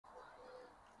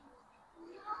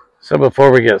So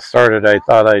before we get started, I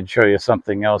thought I'd show you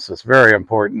something else that's very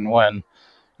important when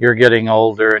you're getting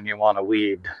older and you want to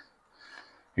weed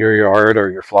your yard or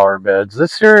your flower beds.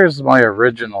 This here is my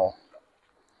original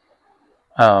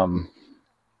um,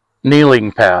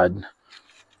 kneeling pad,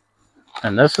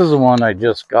 and this is the one I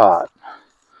just got.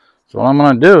 So what I'm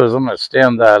going to do is I'm going to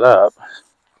stand that up.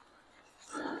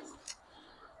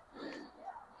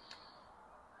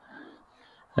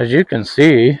 As you can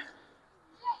see,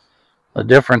 the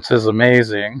difference is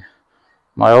amazing.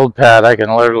 My old pad, I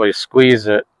can literally squeeze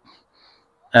it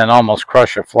and almost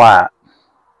crush it flat.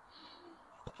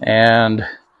 And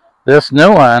this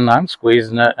new one, I'm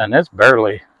squeezing it and it's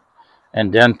barely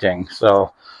indenting.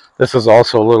 So this is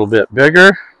also a little bit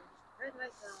bigger.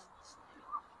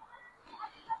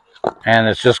 And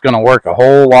it's just going to work a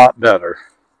whole lot better.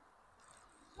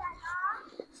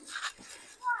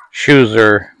 Shoes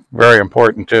are very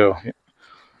important too.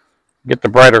 Get the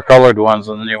brighter colored ones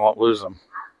and then you won't lose them.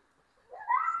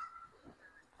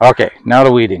 Okay, now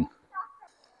to weeding.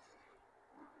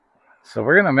 So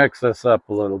we're going to mix this up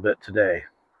a little bit today.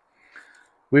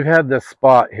 We've had this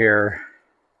spot here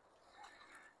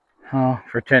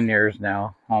for 10 years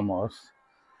now, almost.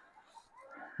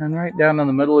 And right down in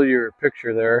the middle of your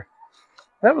picture there,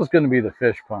 that was going to be the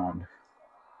fish pond.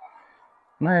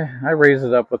 And I raised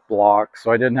it up with blocks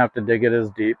so I didn't have to dig it as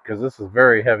deep because this is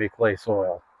very heavy clay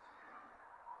soil.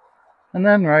 And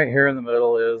then right here in the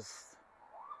middle is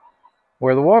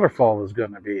where the waterfall was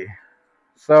going to be.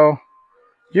 So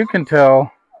you can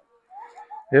tell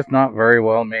it's not very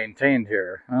well maintained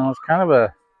here. Well, it's kind of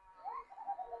a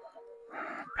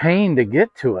pain to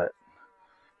get to it.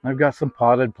 I've got some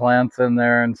potted plants in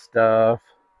there and stuff.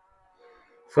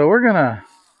 So we're gonna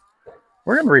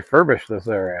refurbish this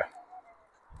area.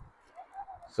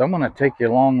 So I'm gonna take you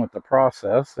along with the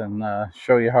process and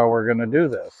show you how we're gonna do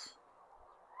this.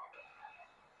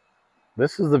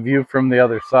 This is the view from the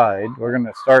other side. We're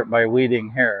gonna start by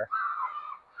weeding here.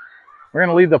 We're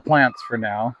gonna leave the plants for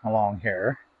now along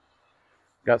here.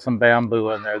 Got some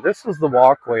bamboo in there. This is the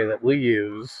walkway that we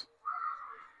use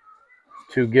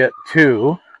to get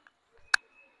to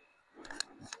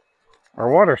our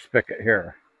water spigot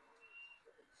here.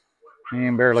 You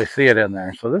can barely see it in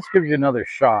there. So this gives you another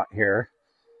shot here.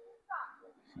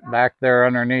 Back there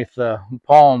underneath the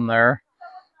palm there,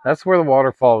 that's where the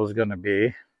waterfall was going to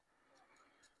be.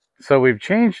 So we've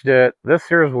changed it. This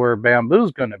here is where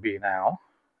bamboo's going to be now.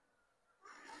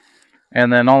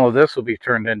 And then all of this will be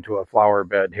turned into a flower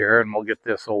bed here. And we'll get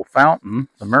this old fountain,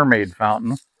 the mermaid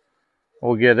fountain.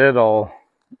 We'll get it all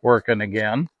working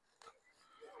again.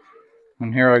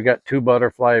 And here I got 2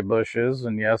 butterfly bushes.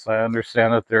 And yes, I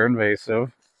understand that they're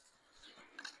invasive.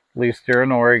 At least here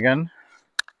in Oregon.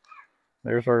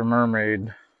 There's our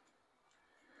mermaid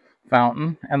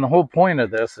fountain. And the whole point of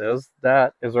this is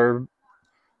that is our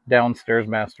downstairs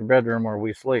master bedroom where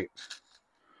we sleep.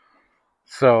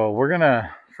 So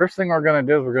first thing we're gonna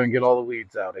do is we're gonna get all the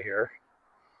weeds out of here.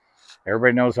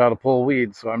 Everybody knows how to pull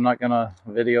weeds, so I'm not gonna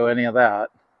video any of that.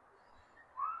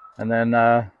 And then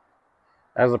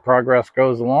as the progress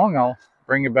goes along, I'll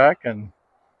bring you back and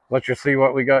let you see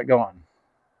what we got going.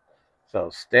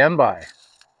 So stand by.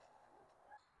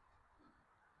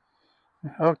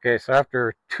 Okay, so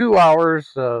after 2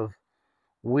 hours of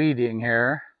weeding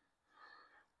here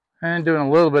and doing a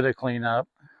little bit of cleanup,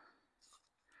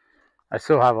 I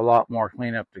still have a lot more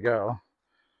cleanup to go,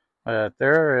 but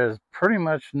there is pretty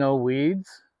much no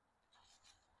weeds.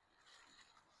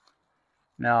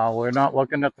 Now, we're not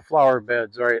looking at the flower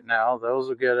beds right now. Those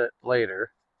will get it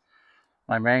later.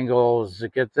 My main goal is to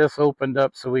get this opened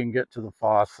up so we can get to the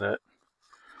faucet.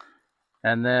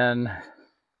 And then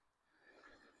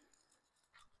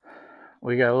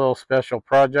we got a little special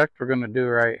project we're going to do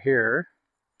right here.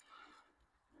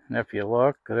 And if you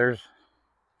look, there's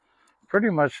pretty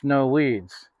much no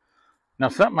weeds. Now,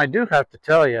 something I do have to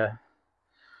tell you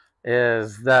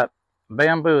is that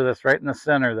bamboo that's right in the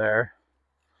center there,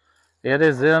 it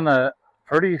is in a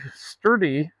pretty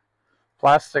sturdy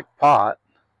plastic pot.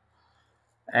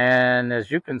 And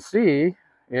as you can see,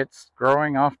 it's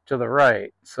growing off to the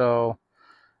right. So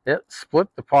it split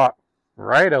the pot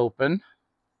right open.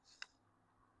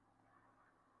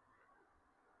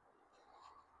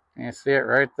 You see it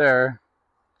right there.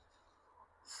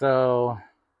 So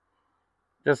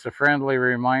just a friendly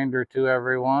reminder to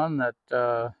everyone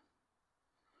that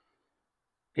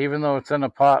even though it's in a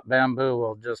pot, bamboo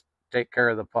will just take care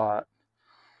of the pot.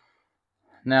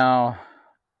 Now,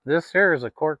 this here is a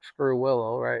corkscrew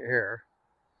willow right here.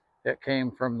 It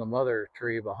came from the mother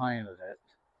tree behind it.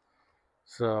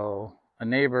 So a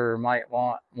neighbor might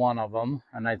want one of them,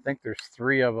 and I think there's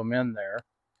 3 of them in there.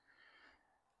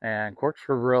 And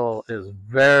corkscrew rill is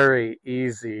very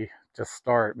easy to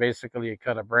start. Basically, you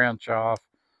cut a branch off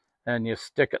and you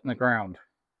stick it in the ground.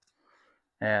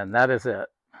 And that is it.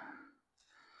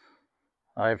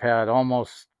 I've had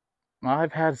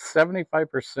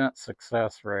 75%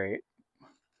 success rate.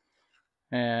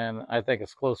 And I think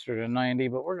it's closer to 90,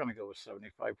 but we're going to go with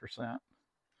 75%.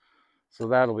 So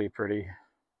that'll be pretty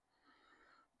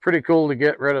cool to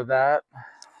get rid of that.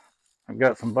 I've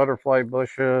got some butterfly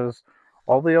bushes.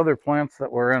 All the other plants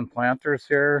that were in planters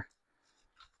here,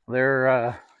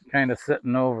 they're kind of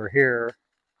sitting over here.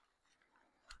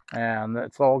 And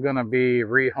it's all going to be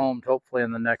rehomed hopefully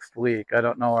in the next week. I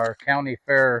don't know, our county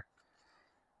fair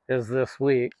is this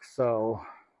week, so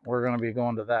we're going to be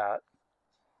going to that.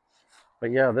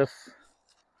 But yeah, this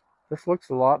looks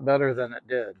a lot better than it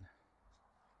did.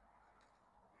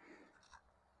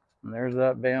 And there's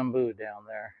that bamboo down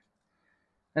there.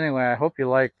 Anyway, I hope you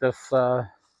like this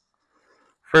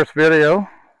first video.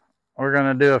 We're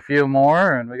going to do a few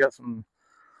more, and we got some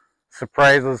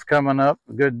surprises coming up.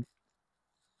 Good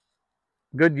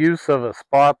use of a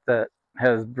spot that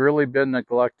has really been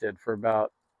neglected for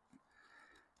about,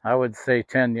 I would say,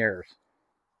 10 years.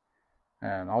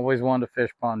 And always wanted a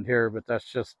fish pond here, but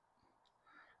that's just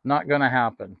not going to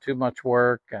happen. Too much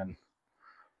work, and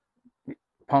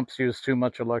pumps use too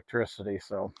much electricity.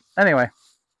 So anyway,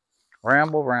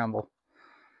 ramble.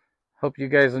 Hope you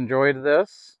guys enjoyed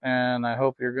this, and I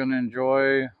hope you're going to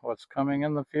enjoy what's coming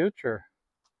in the future.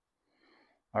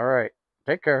 All right,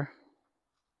 take care.